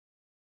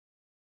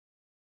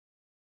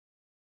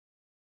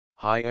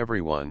Hi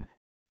everyone,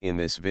 in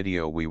this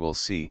video we will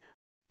see,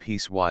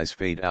 piecewise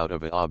fade out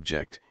of an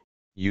object,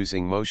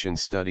 using motion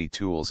study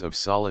tools of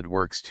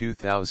SolidWORKS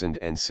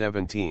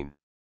 2017.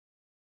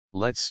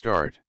 Let's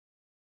start.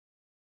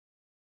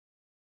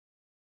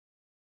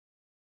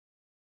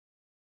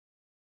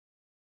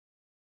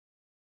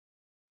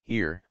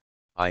 Here,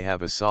 I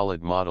have a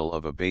solid model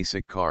of a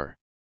basic car.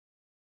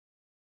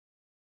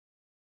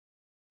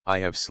 I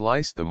have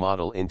sliced the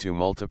model into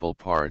multiple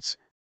parts,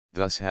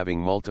 thus having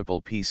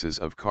multiple pieces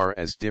of car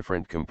as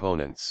different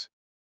components.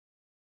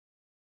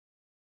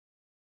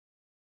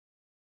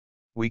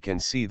 We can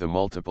see the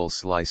multiple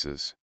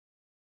slices.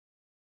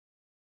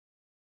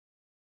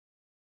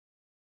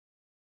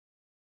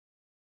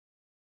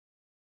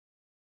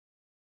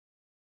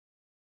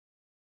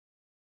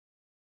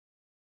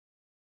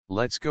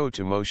 Let's go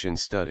to motion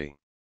study.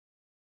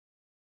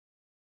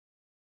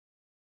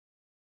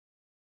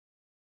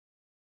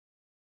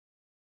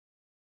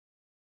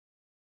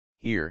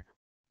 Here,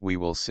 we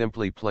will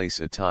simply place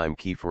a time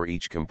key for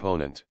each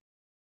component.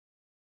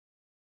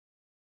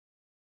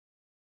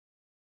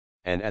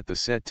 And at the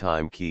set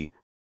time key,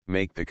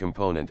 make the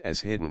component as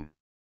hidden.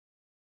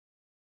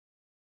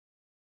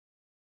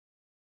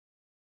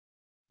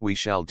 We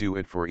shall do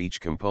it for each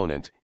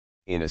component,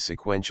 in a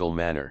sequential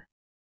manner.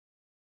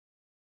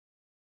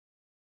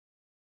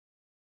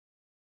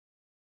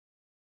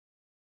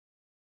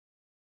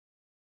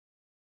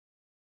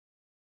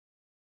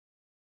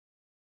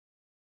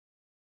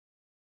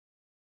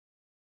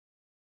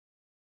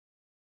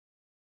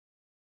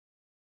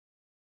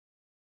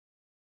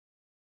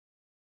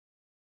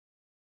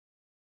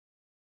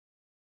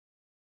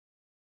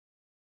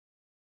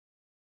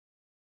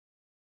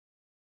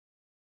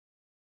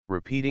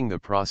 Repeating the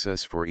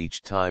process for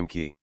each time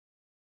key.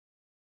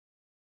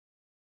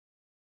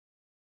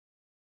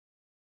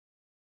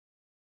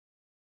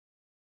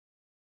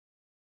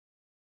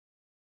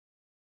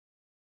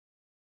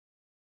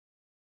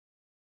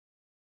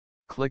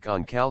 Click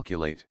on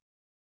Calculate.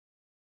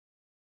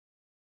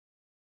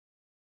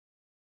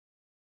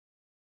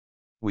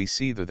 We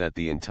see that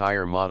the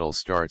entire model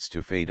starts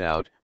to fade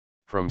out,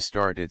 from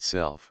start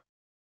itself.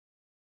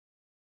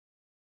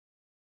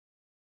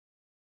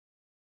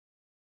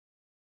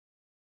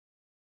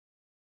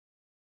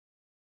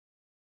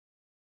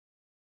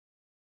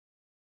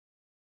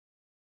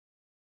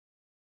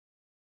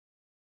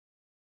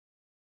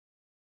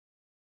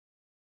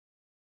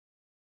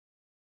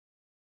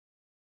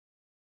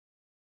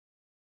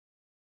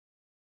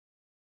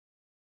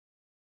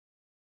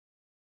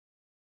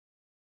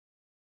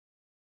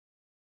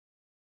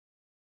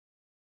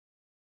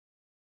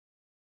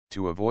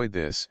 To avoid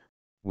this,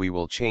 we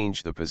will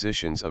change the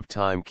positions of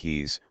time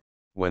keys,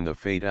 when the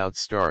fade out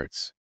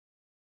starts.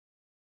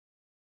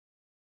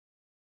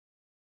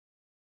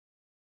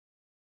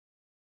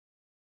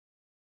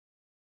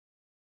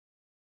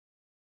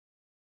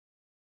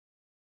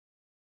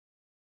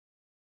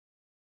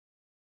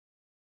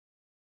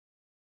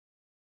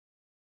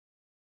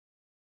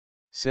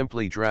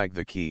 Simply drag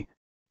the key,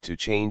 to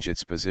change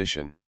its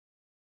position.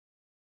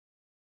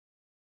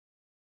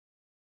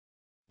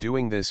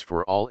 Doing this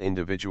for all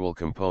individual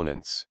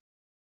components.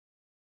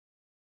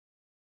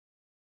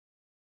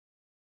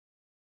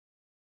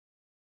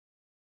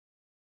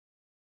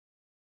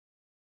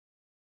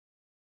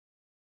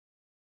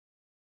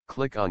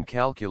 Click on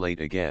Calculate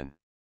again.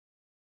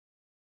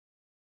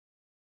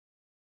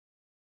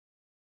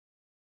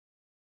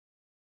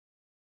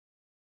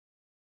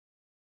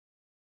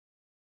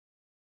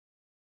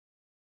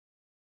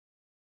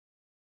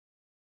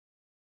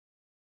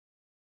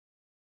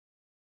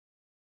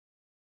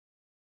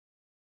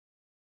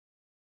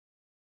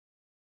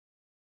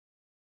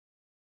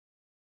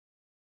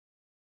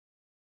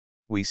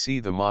 We see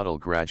the model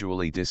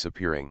gradually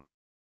disappearing.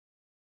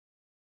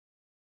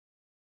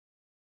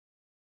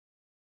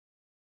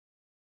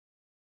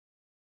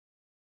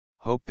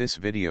 Hope this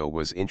video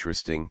was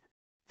interesting,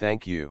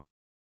 thank you.